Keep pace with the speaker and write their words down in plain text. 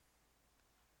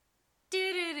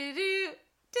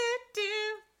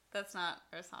That's not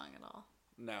our song at all.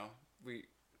 No.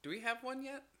 Do we have one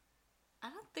yet? I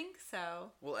don't think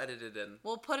so. We'll edit it in.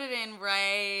 We'll put it in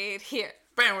right here.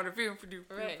 Right.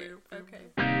 Okay.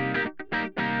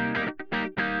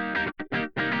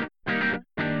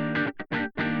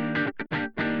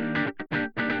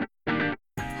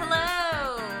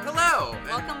 Hello.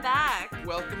 Welcome back.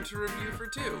 Welcome to Review for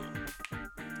Two.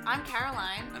 I'm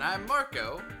Caroline. And I'm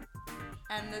Marco.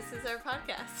 And this is our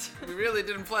podcast. We really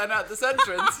didn't plan out this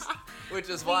entrance, which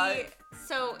is why.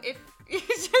 So if you're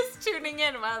just tuning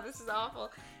in, wow, this is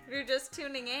awful. If you're just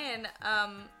tuning in,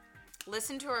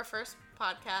 listen to our first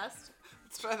podcast.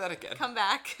 Let's try that again. Come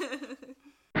back.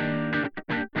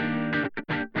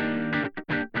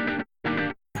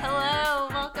 Hello,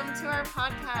 welcome to our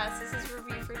podcast. This is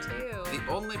Review for Two. The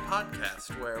only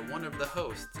podcast where one of the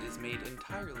hosts is made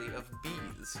entirely of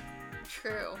bees.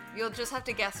 True. You'll just have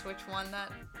to guess which one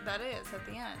that is at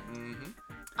the end. Mm-hmm.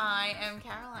 I am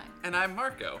Caroline. And I'm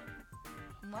Marco.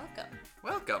 Welcome.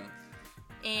 Welcome.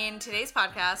 In today's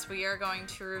podcast, we are going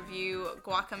to review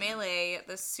Guacamelee,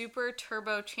 the Super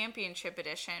Turbo Championship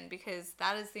Edition, because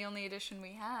that is the only edition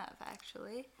we have,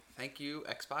 actually. Thank you,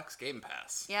 Xbox Game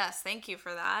Pass. Yes, thank you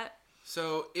for that.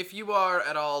 So, if you are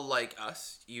at all like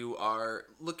us, you are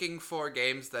looking for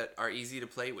games that are easy to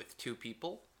play with two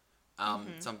people,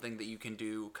 something that you can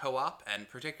do co-op, and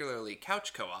particularly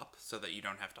couch co-op, so that you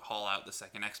don't have to haul out the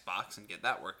second Xbox and get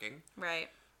that working. Right.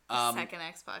 Second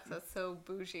Xbox, that's so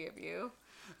bougie of you.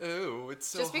 Oh, it's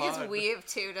so Just because hard. we have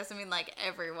two doesn't mean, like,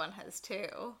 everyone has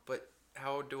two. But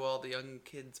how do all the young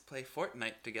kids play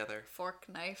Fortnite together? Fork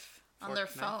knife on their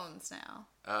phones now.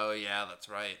 Oh, yeah, that's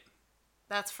right.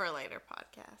 That's for a later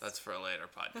podcast. That's for a later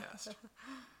podcast.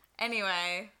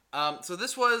 Anyway. So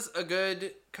this was a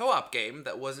good co-op game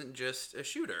that wasn't just a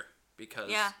shooter,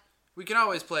 because we can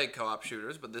always play co-op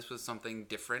shooters, but this was something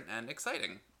different and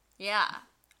exciting. Yeah.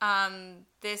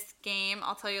 This game,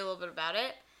 I'll tell you a little bit about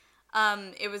it.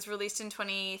 It was released in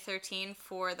 2013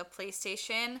 for the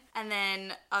PlayStation, and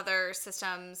then other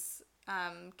systems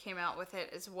came out with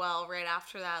it as well right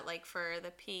after that, like for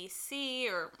the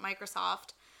PC or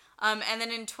Microsoft. And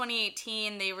then in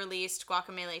 2018, they released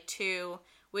Guacamelee 2,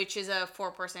 which is a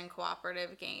 4-person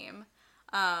cooperative game,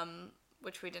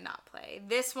 which we did not play.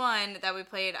 This one that we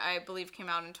played, I believe, came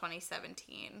out in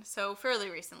 2017, so fairly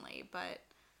recently, but...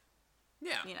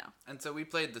 Yeah. You know. And so we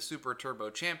played the Super Turbo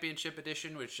Championship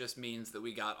Edition, which just means that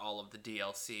we got all of the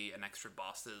DLC and extra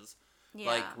bosses. Yeah.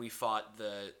 Like, we fought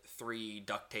the 3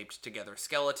 duct-taped together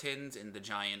skeletons in the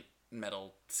giant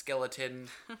metal skeleton.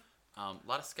 A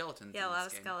lot of skeletons in this game. Yeah, a lot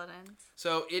of skeletons.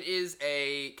 So it is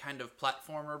a kind of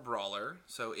platformer brawler.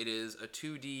 So it is a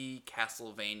 2D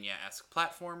Castlevania-esque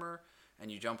platformer,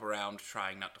 and you jump around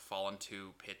trying not to fall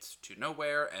into pits to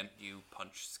nowhere, and you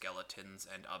punch skeletons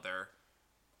and other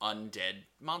undead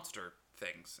monster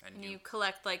things, and you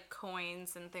collect like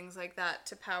coins and things like that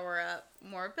to power up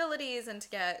more abilities and to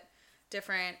get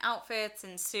different outfits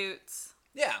and suits.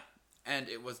 Yeah, and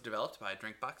it was developed by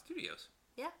Drinkbox Studios.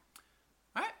 Yeah.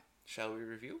 All right, shall we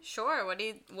review? Sure. What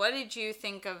did you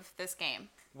think of this game?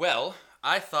 Well,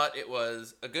 I thought it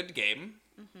was a good game.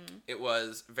 Mm-hmm. It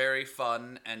was very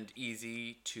fun and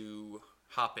easy to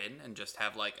hop in and just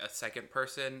have like a second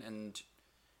person, and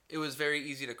it was very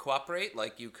easy to cooperate.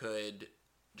 Like, you could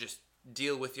just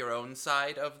deal with your own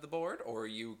side of the board, or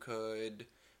you could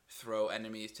throw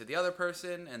enemies to the other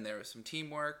person, and there was some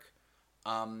teamwork.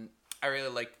 I really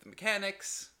liked the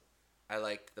mechanics. I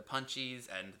liked the punchies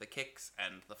and the kicks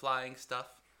and the flying stuff.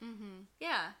 Mm-hmm.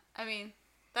 Yeah, I mean,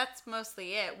 that's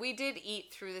mostly it. We did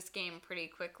eat through this game pretty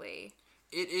quickly.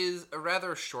 It is a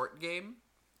rather short game.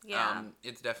 Yeah.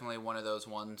 It's definitely one of those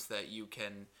ones that you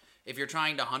can... If you're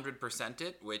trying to 100%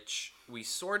 it, which we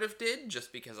sort of did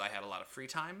just because I had a lot of free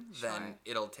time, then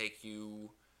it'll take you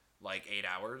like 8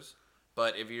 hours.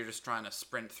 But if you're just trying to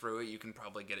sprint through it, you can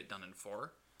probably get it done in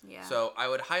 4. Yeah. So I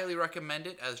would highly recommend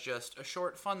it as just a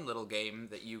short, fun little game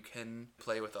that you can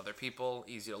play with other people.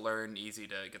 Easy to learn, easy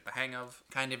to get the hang of.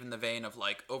 Kind of in the vein of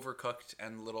like Overcooked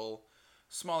and little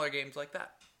smaller games like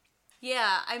that.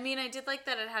 Yeah, I mean, I did like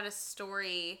that it had a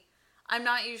story. I'm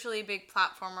not usually a big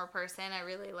platformer person. I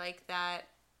really like that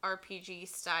RPG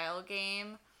style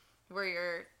game where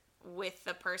you're with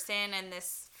the person, and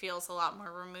this feels a lot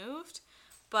more removed.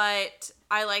 But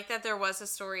I like that there was a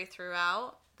story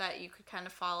throughout that you could kind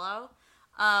of follow.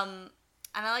 And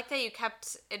I like that you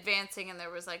kept advancing and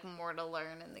there was like more to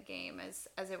learn in the game as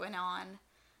it went on.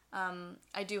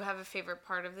 I do have a favorite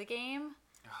part of the game,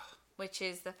 which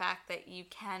is the fact that you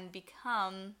can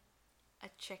become a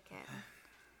chicken.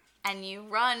 And you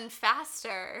run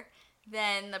faster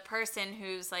than the person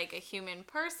who's like a human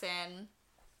person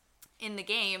in the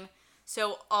game.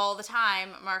 So all the time,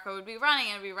 Marco would be running,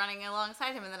 and I'd be running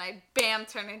alongside him, and then I'd bam,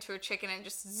 turn into a chicken and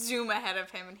just zoom ahead of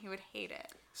him, and he would hate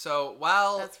it. So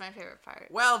That's my favorite part.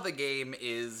 While the game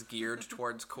is geared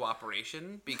towards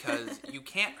cooperation, because you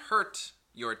can't hurt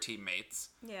your teammates.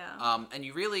 Yeah. And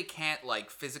you really can't, like,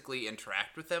 physically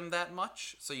interact with them that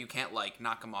much, so you can't, like,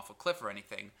 knock them off a cliff or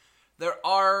anything. There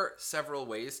are several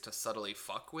ways to subtly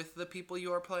fuck with the people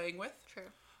you are playing with.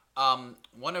 True.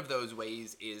 One of those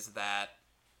ways is that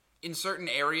in certain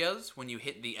areas, when you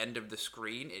hit the end of the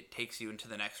screen, it takes you into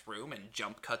the next room and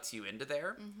jump cuts you into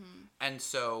there. Mm-hmm. And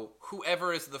so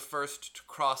whoever is the first to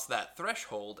cross that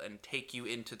threshold and take you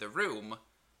into the room,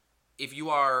 if you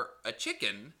are a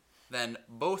chicken, then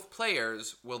both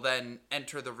players will then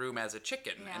enter the room as a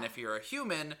chicken. Yeah. And if you're a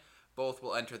human, both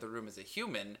will enter the room as a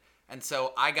human. And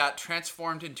so I got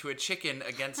transformed into a chicken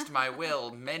against my will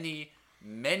many,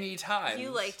 many times. You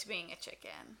liked being a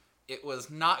chicken. It was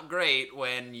not great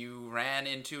when you ran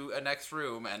into a next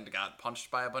room and got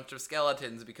punched by a bunch of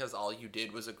skeletons because all you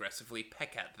did was aggressively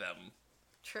peck at them.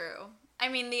 True. I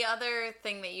mean, the other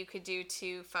thing that you could do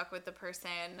to fuck with the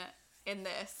person in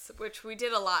this, which we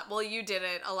did a lot, well, you did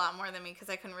it a lot more than me because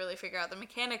I couldn't really figure out the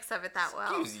mechanics of it that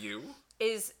well. Excuse you.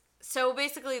 Is, so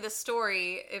basically the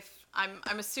story, if I'm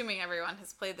assuming everyone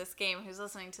has played this game who's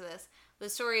listening to this, the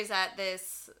story is that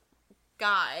this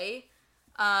guy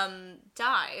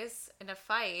dies in a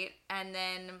fight and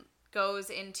then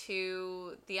goes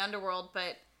into the underworld,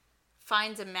 but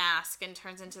finds a mask and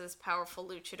turns into this powerful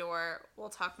luchador. We'll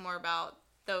talk more about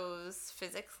those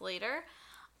physics later.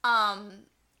 And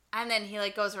then he,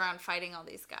 like, goes around fighting all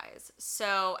these guys.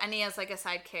 So, and he has, like, a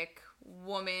sidekick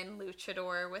woman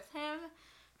luchador with him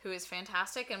who is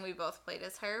fantastic, and we both played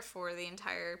as her for the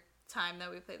entire time that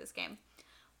we played this game.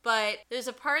 But there's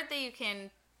a part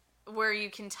that where you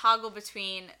can toggle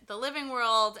between the living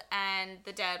world and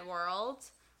the dead world,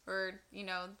 or, you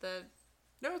know,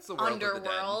 No, it's the world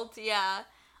underworld. of the dead.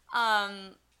 Yeah.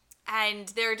 And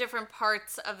there are different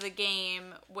parts of the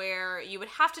game where you would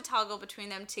have to toggle between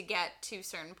them to get to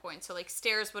certain points. So, like,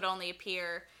 stairs would only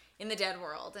appear in the dead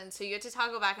world, and so you had to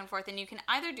toggle back and forth, and you can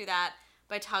either do that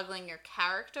by toggling your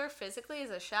character physically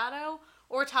as a shadow,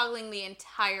 or toggling the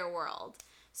entire world.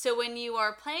 So when you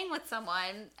are playing with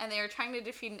someone and they are trying to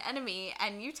defeat an enemy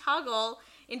and you toggle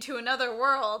into another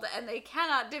world and they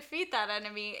cannot defeat that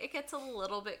enemy, it gets a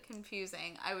little bit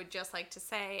confusing, I would just like to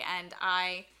say, and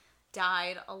I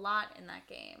died a lot in that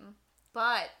game.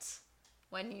 But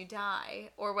when you die,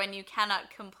 or when you cannot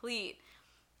complete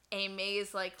a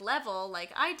maze-like level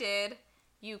like I did,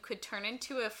 you could turn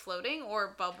into a floating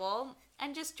orb bubble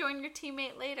and just join your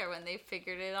teammate later when they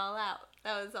figured it all out.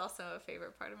 That was also a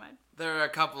favorite part of mine. There are a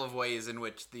couple of ways in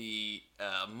which the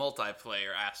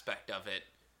multiplayer aspect of it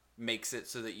makes it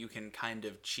so that you can kind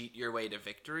of cheat your way to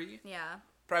victory. Yeah.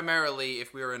 Primarily,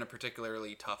 if we were in a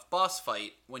particularly tough boss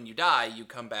fight, when you die, you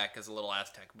come back as a little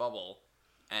Aztec bubble,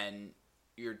 and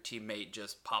your teammate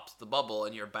just pops the bubble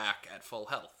and you're back at full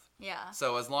health. Yeah.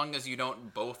 So as long as you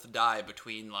don't both die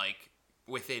between, like,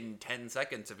 within 10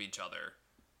 seconds of each other,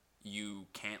 you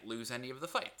can't lose any of the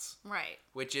fights. Right.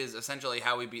 Which is essentially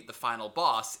how we beat the final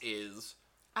boss is...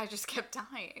 I just kept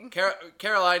dying.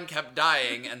 Caroline kept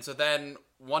dying, and so then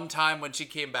one time when she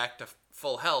came back to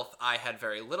full health, I had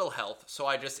very little health, so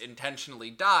I just intentionally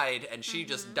died, and she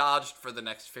just dodged for the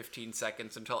next 15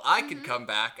 seconds until I could come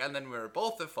back, and then we were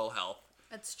both at full health.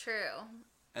 That's true.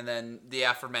 And then the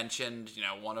aforementioned, you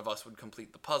know, one of us would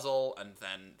complete the puzzle, and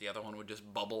then the other one would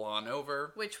just bubble on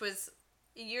over. Which was...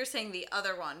 You're saying the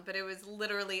other one, but it was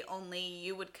literally only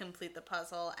you would complete the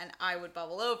puzzle and I would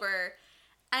bubble over.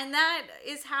 And that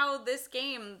is how this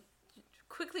game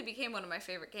quickly became one of my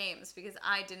favorite games, because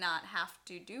I did not have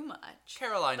to do much.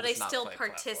 Caroline but does I not still play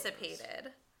participated.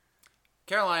 platformers.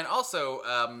 Caroline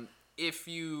also, if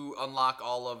you unlock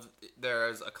all of...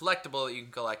 There's a collectible that you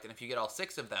can collect, and if you get all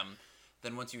 6 of them,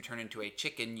 then once you turn into a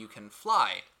chicken, you can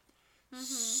fly.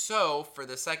 So, for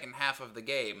the second half of the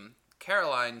game...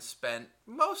 Caroline spent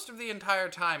most of the entire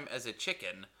time as a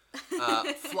chicken,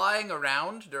 flying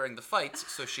around during the fights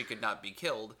so she could not be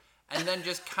killed, and then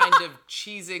just kind of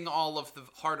cheesing all of the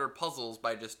harder puzzles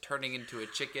by just turning into a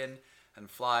chicken and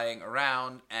flying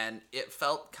around, and it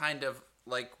felt kind of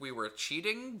like we were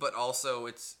cheating, but also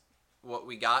it's what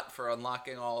we got for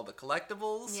unlocking all the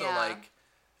collectibles, Yeah. so, like,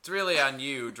 it's really on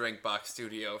you, Drinkbox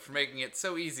Studio, for making it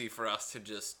so easy for us to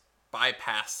just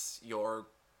bypass your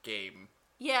game.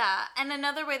 Yeah, and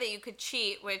another way that you could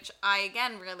cheat, which I,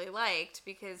 again, really liked,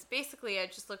 because basically I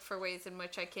just look for ways in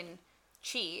which I can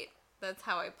cheat. That's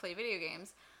how I play video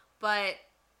games. But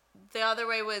the other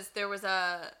way was there was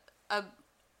a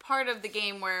part of the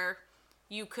game where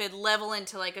you could level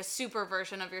into like a super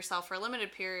version of yourself for a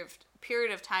limited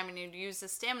period of time, and you'd use the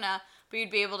stamina, but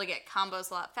you'd be able to get combos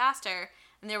a lot faster.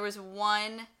 And there was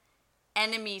one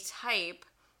enemy type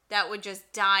that would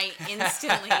just die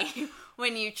instantly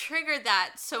when you triggered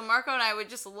that. So Marco and I would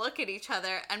just look at each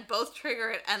other and both trigger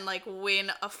it and like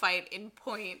win a fight in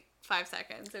 0.5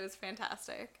 seconds. It was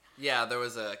fantastic. Yeah, there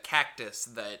was a cactus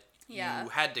that you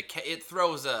had to it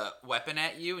throws a weapon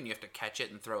at you and you have to catch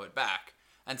it and throw it back.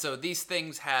 And so these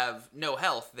things have no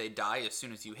health. They die as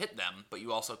soon as you hit them, but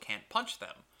you also can't punch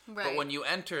them. Right. But when you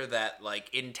enter that,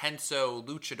 like, Intenso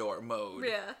Luchador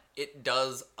mode, it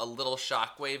does a little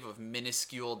shockwave of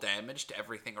minuscule damage to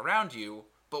everything around you.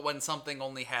 But when something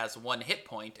only has 1 hit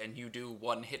point and you do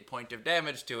 1 hit point of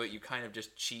damage to it, you kind of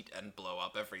just cheat and blow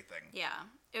up everything. Yeah,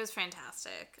 it was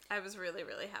fantastic. I was really,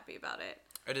 really happy about it.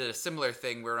 I did a similar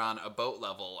thing. We were on a boat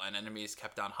level, and enemies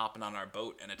kept on hopping on our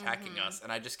boat and attacking us,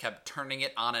 and I just kept turning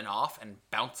it on and off and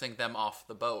bouncing them off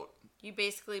the boat. You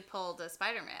basically pulled a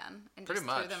Spider-Man and just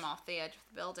threw them off the edge of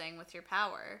the building with your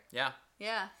power. Yeah.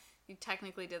 Yeah, you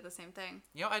technically did the same thing.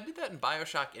 You know, I did that in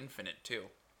BioShock Infinite, too.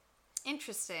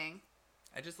 Interesting.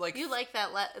 I just like... You like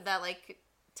that like,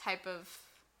 type of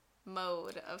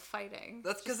mode of fighting.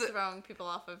 That's because throwing people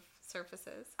off of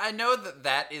surfaces. I know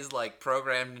that is like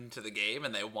programmed into the game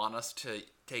and they want us to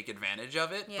take advantage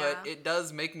of it, but it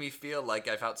does make me feel like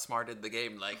I've outsmarted the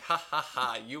game. Like, ha ha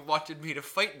ha, you wanted me to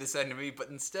fight this enemy, but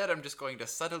instead I'm just going to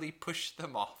subtly push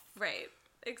them off. Right.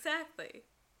 Exactly.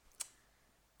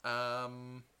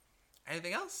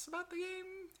 Anything else about the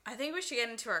game? I think we should get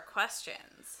into our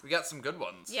questions. We got some good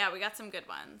ones. Yeah, we got some good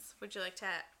ones. Would you like to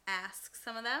ask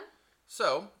some of them?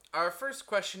 So, our first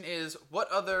question is, what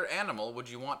other animal would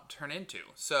you want to turn into?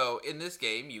 So, in this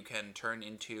game, you can turn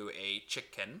into a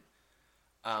chicken,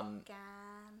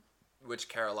 which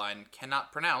Caroline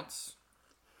cannot pronounce,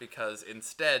 because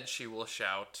instead she will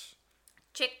shout,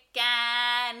 chicken!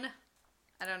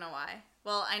 I don't know why.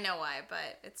 Well, I know why,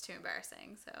 but it's too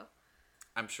embarrassing, so...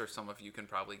 I'm sure some of you can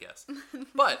probably guess.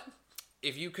 But,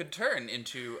 if you could turn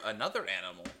into another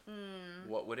animal,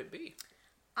 what would it be?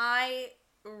 I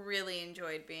really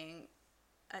enjoyed being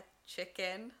a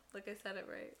chicken. Look, I said it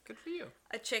right. Good for you.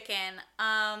 A chicken.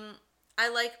 I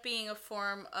like being a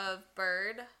form of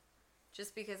bird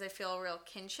just because I feel a real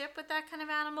kinship with that kind of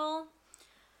animal.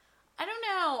 I don't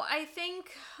know. I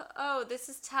think, this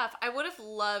is tough. I would have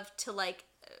loved to, like,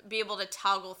 be able to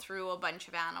toggle through a bunch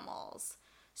of animals.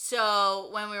 So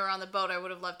when we were on the boat, I would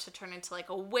have loved to turn into like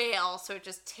a whale, so it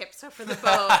just tips over the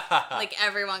boat, like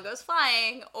everyone goes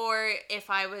flying. Or if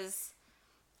I was,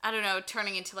 I don't know,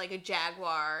 turning into like a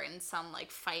jaguar in some like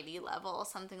fighty level,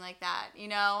 something like that. You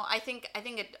know, I think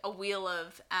a wheel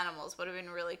of animals would have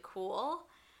been really cool.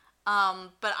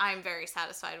 But I'm very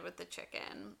satisfied with the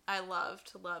chicken. I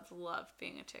loved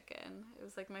being a chicken. It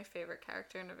was like my favorite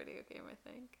character in a video game, I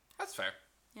think. That's fair.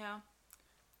 Yeah.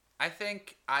 I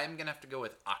think I'm going to have to go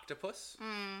with octopus.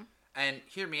 And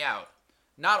hear me out.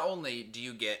 Not only do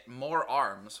you get more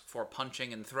arms for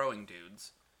punching and throwing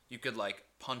dudes, you could, like,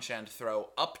 punch and throw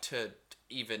up to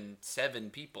even 7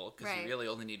 people, because you really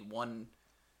only need 1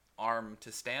 arm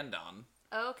to stand on.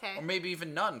 Oh, okay. Or maybe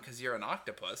even none, because you're an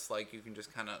octopus. Like, you can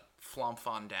just kind of flump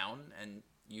on down and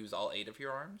use all 8 of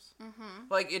your arms. Mm-hmm.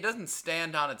 Like, it doesn't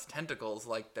stand on its tentacles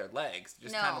like their legs. It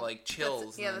just kind of, like,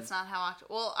 chills. That's not how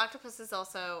octopus is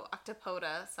also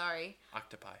octopoda, sorry.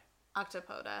 Octopi.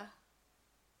 Octopoda.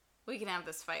 We can have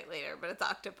this fight later, but it's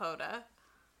octopoda.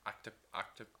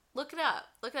 Look it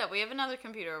up. We have another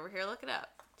computer over here. Look it up.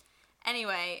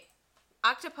 Anyway,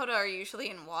 octopoda are usually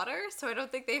in water, so I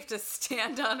don't think they have to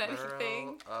stand on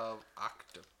anything. Plural of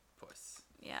octopus.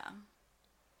 Yeah.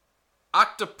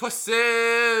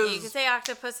 Octopuses! You can say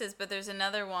octopuses, but there's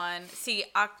another one. See,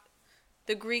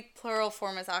 the Greek plural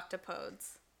form is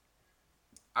octopodes.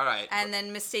 All right. And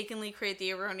then mistakenly create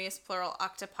the erroneous plural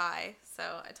octopi.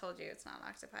 So I told you it's not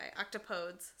octopi.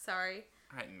 Octopodes, sorry.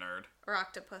 All right, nerd. Or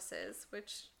octopuses,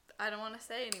 which I don't want to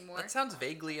say anymore. That sounds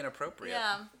vaguely inappropriate.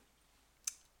 Yeah.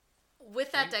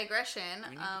 With that digression... Do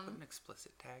we need to put an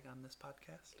explicit tag on this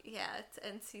podcast? Yeah, it's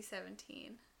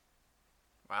NC-17.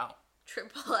 Wow.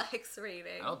 Triple X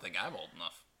rating. I don't think I'm old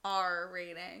enough. R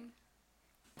rating.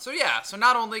 So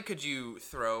not only could you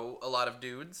throw a lot of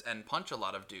dudes and punch a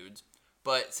lot of dudes,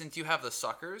 but since you have the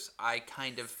suckers, I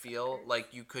kind of feel like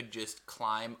you could just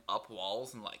climb up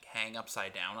walls and like hang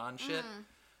upside down on shit.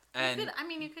 And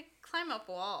you could climb up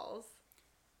walls.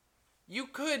 You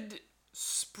could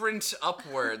sprint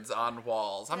upwards on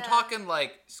walls. I'm talking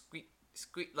like squeak,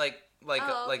 like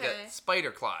a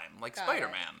spider climb, like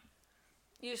Spider-Man.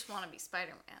 You just want to be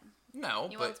Spider-Man. No,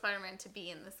 you want Spider-Man to be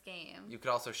in this game. You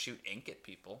could also shoot ink at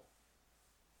people.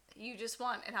 You just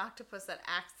want an octopus that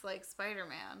acts like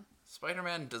Spider-Man.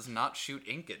 Spider-Man does not shoot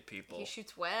ink at people. He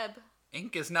shoots web.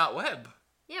 Ink is not web.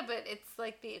 Yeah, but it's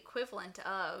like the equivalent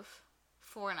of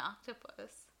for an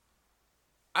octopus.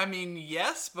 I mean,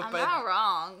 yes, but I'm not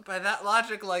wrong. By that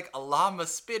logic, like, a llama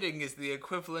spitting is the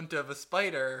equivalent of a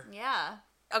spider. Yeah.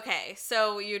 Okay,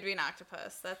 so you'd be an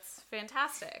octopus. That's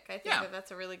fantastic. I think Yeah.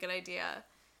 that's a really good idea.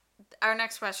 Our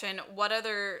next question, what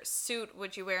other suit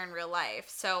would you wear in real life?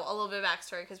 So a little bit of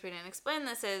backstory, because we didn't explain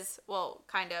this, is, well,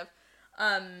 kind of.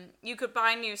 You could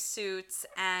buy new suits,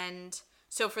 and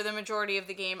so for the majority of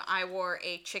the game, I wore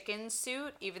a chicken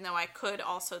suit, even though I could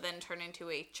also then turn into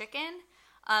a chicken.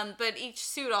 But each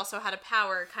suit also had a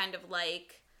power kind of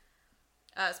like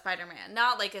Spider-Man.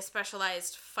 Not like a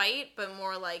specialized fight, but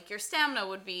more like your stamina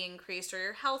would be increased or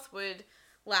your health would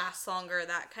last longer,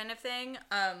 that kind of thing.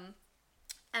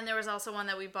 And there was also one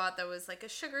that we bought that was like a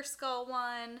Sugar Skull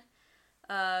one.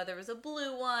 There was a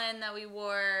blue one that we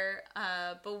wore.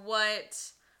 But what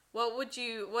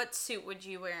suit would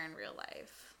you wear in real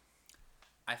life?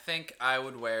 I think I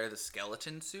would wear the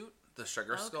skeleton suit, the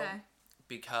Sugar Skull,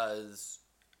 because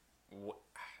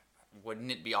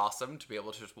wouldn't it be awesome to be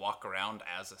able to just walk around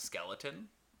as a skeleton?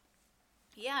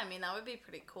 Yeah, I mean, that would be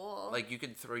pretty cool. Like, you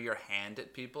could throw your hand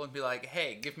at people and be like,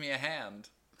 hey, give me a hand.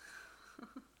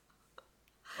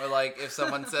 Or, like, if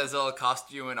someone says it'll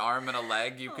cost you an arm and a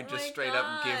leg, you could just straight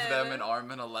up give them an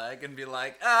arm and a leg and be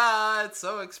like, it's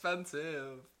so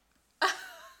expensive.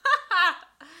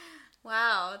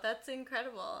 Wow, that's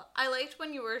incredible. I liked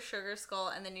when you were a Sugar Skull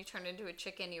and then you turned into a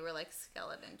chicken, you were like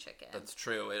skeleton chicken. That's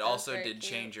true. It also did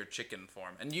change your chicken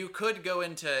form. And you could go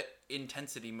into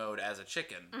intensity mode as a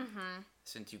chicken. Mm-hmm.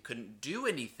 Since you couldn't do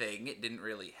anything, it didn't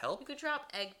really help. You could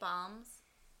drop egg bombs,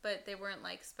 but they weren't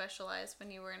like specialized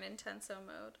when you were in intenso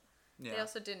mode. Yeah. They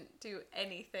also didn't do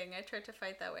anything. I tried to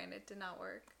fight that way and it did not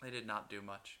work. They did not do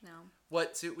much. No.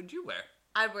 What suit would you wear?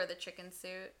 I'd wear the chicken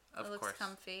suit. Of course. It looks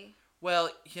comfy.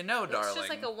 Well, you know, darling. It's just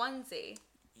like a onesie.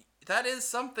 That is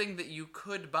something that you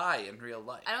could buy in real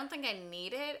life. I don't think I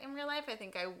need it in real life. I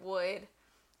think I would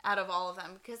out of all of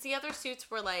them. Because the other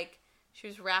suits were like, she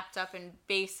was wrapped up in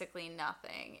basically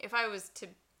nothing. If I was to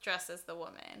dress as the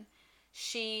woman,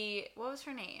 what was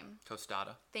her name?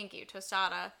 Tostada. Thank you,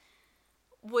 Tostada.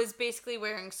 Was basically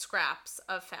wearing scraps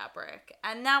of fabric.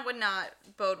 And that would not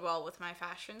bode well with my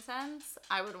fashion sense.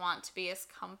 I would want to be as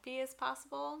comfy as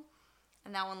possible.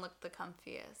 And that one looked the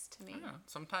comfiest to me. Yeah,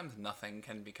 sometimes nothing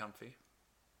can be comfy.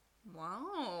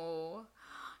 Wow.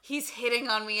 He's hitting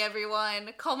on me, everyone.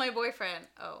 Call my boyfriend.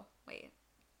 Oh, wait.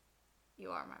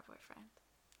 You are my boyfriend.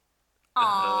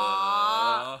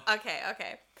 Aww.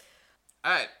 Okay.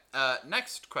 Alright,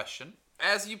 next question.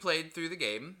 As you played through the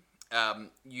game,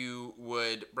 you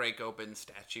would break open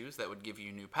statues that would give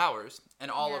you new powers, and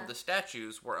all of the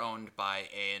statues were owned by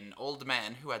an old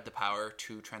man who had the power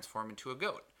to transform into a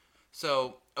goat.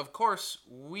 So, of course,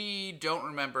 we don't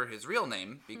remember his real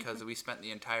name because we spent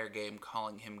the entire game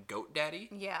calling him Goat Daddy.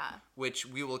 Yeah. Which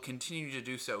we will continue to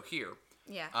do so here.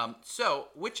 Yeah. So,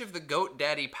 which of the Goat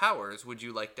Daddy powers would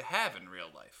you like to have in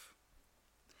real life?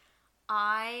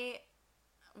 I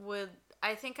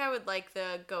think I would like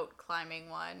the goat climbing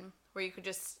one, where you could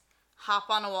just hop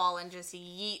on a wall and just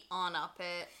yeet on up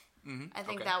it. Mm-hmm. I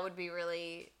think that would be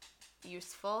really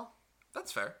useful.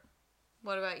 That's fair.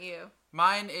 What about you?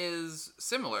 Mine is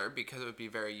similar because it would be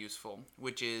very useful,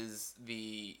 which is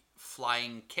the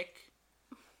flying kick.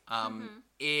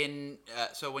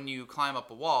 So when you climb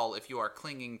up a wall, if you are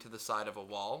clinging to the side of a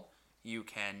wall, you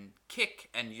can kick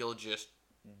and you'll just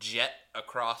jet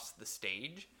across the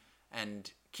stage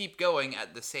and keep going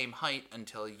at the same height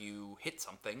until you hit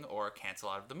something or cancel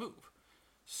out of the move.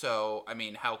 So, I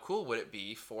mean, how cool would it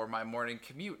be for my morning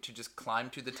commute to just climb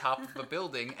to the top of a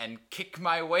building and kick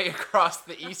my way across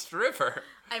the East River?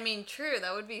 I mean, true.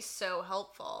 That would be so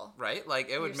helpful. Right? Like,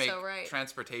 it would make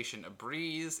transportation a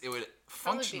breeze. It would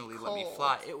functionally let me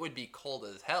fly. It would be cold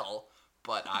as hell,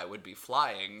 but I would be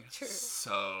flying. True.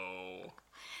 So...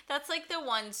 That's like the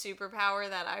one superpower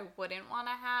that I wouldn't want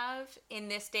to have in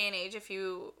this day and age. If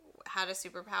you had a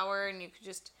superpower and you could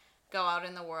just go out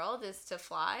in the world, is to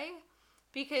fly.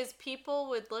 Because people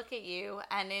would look at you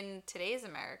and in today's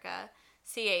America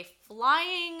see a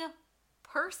flying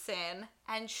person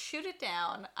and shoot it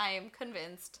down. I am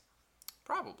convinced.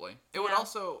 Probably. It would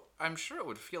also, I'm sure it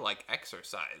would feel like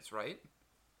exercise, right?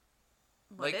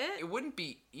 Would it? It wouldn't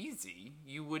be easy.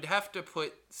 You would have to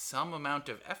put some amount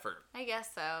of effort. I guess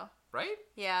so. Right?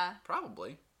 Yeah.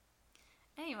 Probably.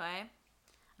 Anyway.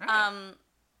 Right.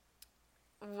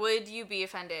 Would you be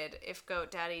offended if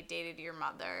Goat Daddy dated your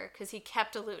mother? Because he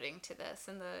kept alluding to this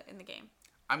in the game.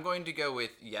 I'm going to go with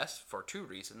yes for two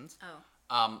reasons.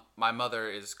 My mother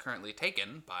is currently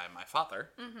taken by my father.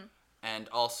 Mm-hmm. And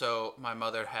also, my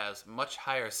mother has much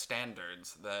higher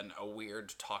standards than a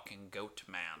weird talking goat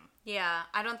man. Yeah,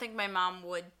 I don't think my mom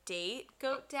would date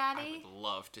Goat Daddy. I would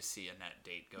love to see Annette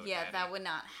date Goat Daddy. Yeah, that would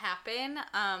not happen.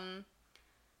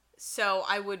 So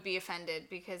I would be offended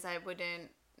because I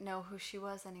wouldn't know who she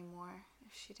was anymore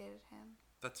if she dated him.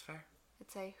 That's fair.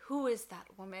 I'd say, who is that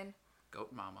woman?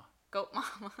 Goat Mama. Goat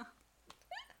Mama.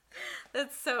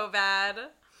 That's so bad.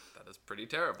 That is pretty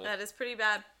terrible. That is pretty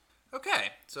bad. Okay,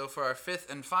 so for our fifth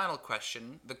and final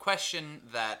question, the question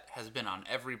that has been on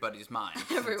everybody's mind.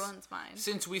 Everyone's mind.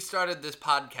 Since we started this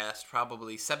podcast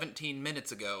probably 17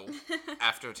 minutes ago,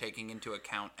 after taking into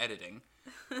account editing.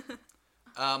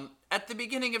 At the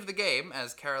beginning of the game,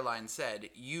 as Caroline said,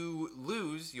 you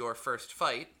lose your first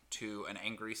fight to an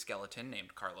angry skeleton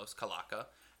named Carlos Calaca,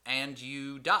 and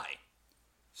you die.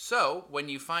 So, when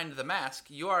you find the mask,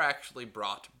 you are actually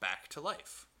brought back to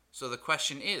life. So the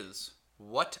question is,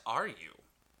 what are you?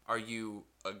 Are you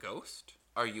a ghost?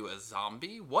 Are you a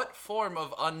zombie? What form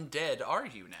of undead are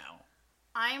you now?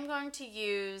 I'm going to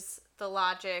use the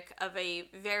logic of a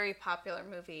very popular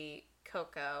movie,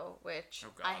 Coco, which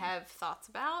I have thoughts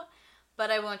about,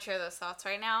 but I won't share those thoughts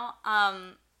right now.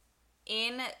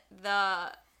 In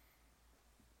the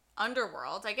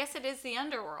underworld, I guess it is the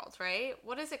underworld, right?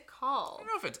 What is it called? I don't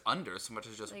know if it's under so much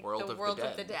as just like World the of World the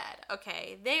Dead. of the Dead.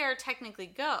 Okay, they are technically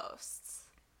ghosts.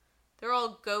 They're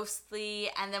all ghostly,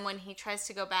 and then when he tries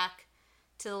to go back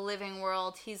to the living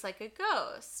world, he's like a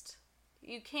ghost.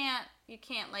 You can't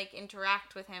like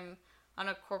interact with him on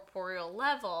a corporeal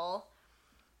level.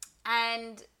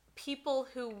 And people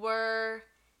who were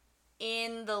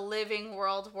in the living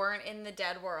world weren't in the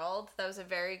dead world. That was a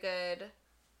very good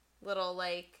little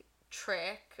like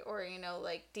trick or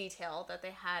like detail that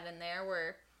they had in there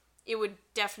where it would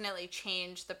definitely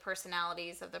change the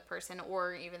personalities of the person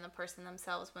or even the person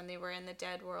themselves when they were in the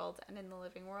dead world and in the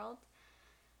living world.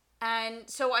 And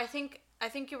so I think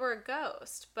you were a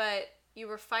ghost, but you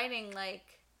were fighting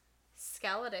like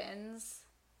skeletons.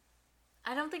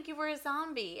 I don't think you were a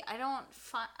zombie. I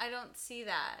don't see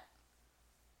that.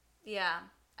 Yeah,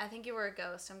 I think you were a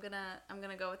ghost. I'm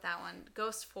gonna go with that one.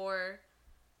 Ghost for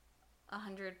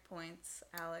 100 points,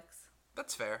 Alex.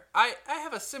 That's fair. I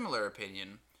have a similar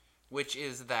opinion, which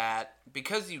is that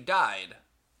because you died,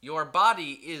 your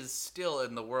body is still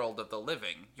in the world of the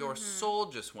living. Your soul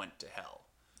just went to hell.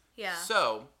 Yeah.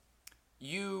 So,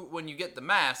 when you get the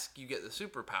mask, you get the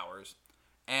superpowers.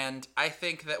 And I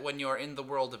think that when you're in the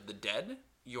world of the dead,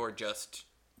 you're just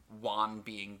Juan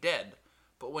being dead.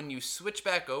 But when you switch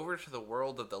back over to the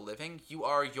world of the living, you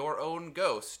are your own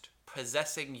ghost,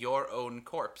 possessing your own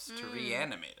corpse to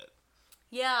reanimate it.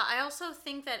 Yeah, I also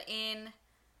think that in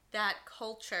that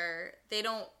culture, they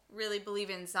don't really believe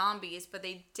in zombies, but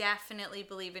they definitely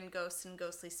believe in ghosts and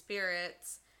ghostly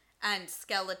spirits and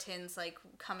skeletons, like,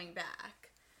 coming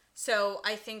back. So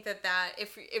I think that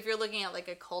if you're looking at, like,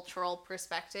 a cultural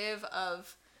perspective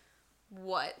of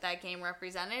what that game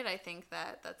represented, I think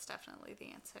that's definitely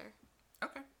the answer.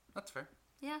 Okay, that's fair.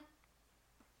 Yeah.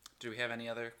 Do we have any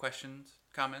other questions,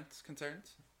 comments,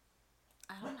 concerns?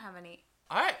 I don't have any.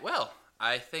 All right, well,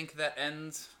 I think that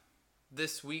ends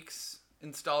this week's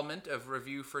installment of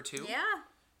Review for Two. Yeah.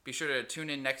 Be sure to tune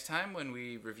in next time when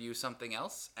we review something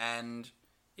else. And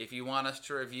if you want us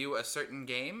to review a certain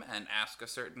game and ask a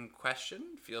certain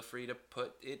question, feel free to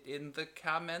put it in the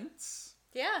comments.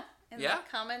 Yeah, in the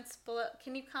comments below.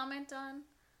 Can you comment on?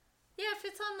 Yeah, if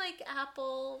it's on, like,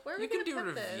 Apple, where are we going to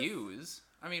put this? You can do reviews.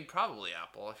 I mean, probably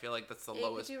Apple. I feel like that's the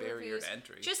lowest barrier to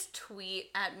entry. Just tweet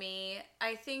at me.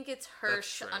 I think it's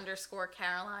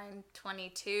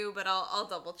Hirsch_Caroline22, but I'll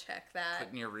double check that.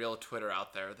 Putting your real Twitter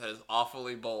out there. That is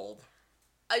awfully bold.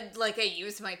 I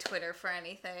use my Twitter for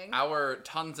anything. Our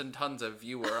tons and tons of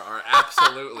viewer are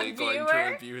absolutely going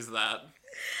to abuse that.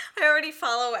 I already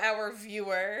follow our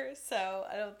viewer, so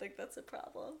I don't think that's a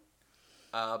problem.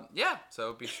 Yeah,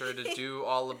 so be sure to do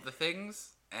all of the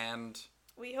things, and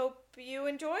we hope you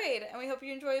enjoyed, and we hope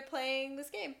you enjoyed playing this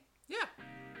game. Yeah.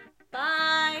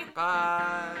 Bye.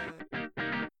 Bye.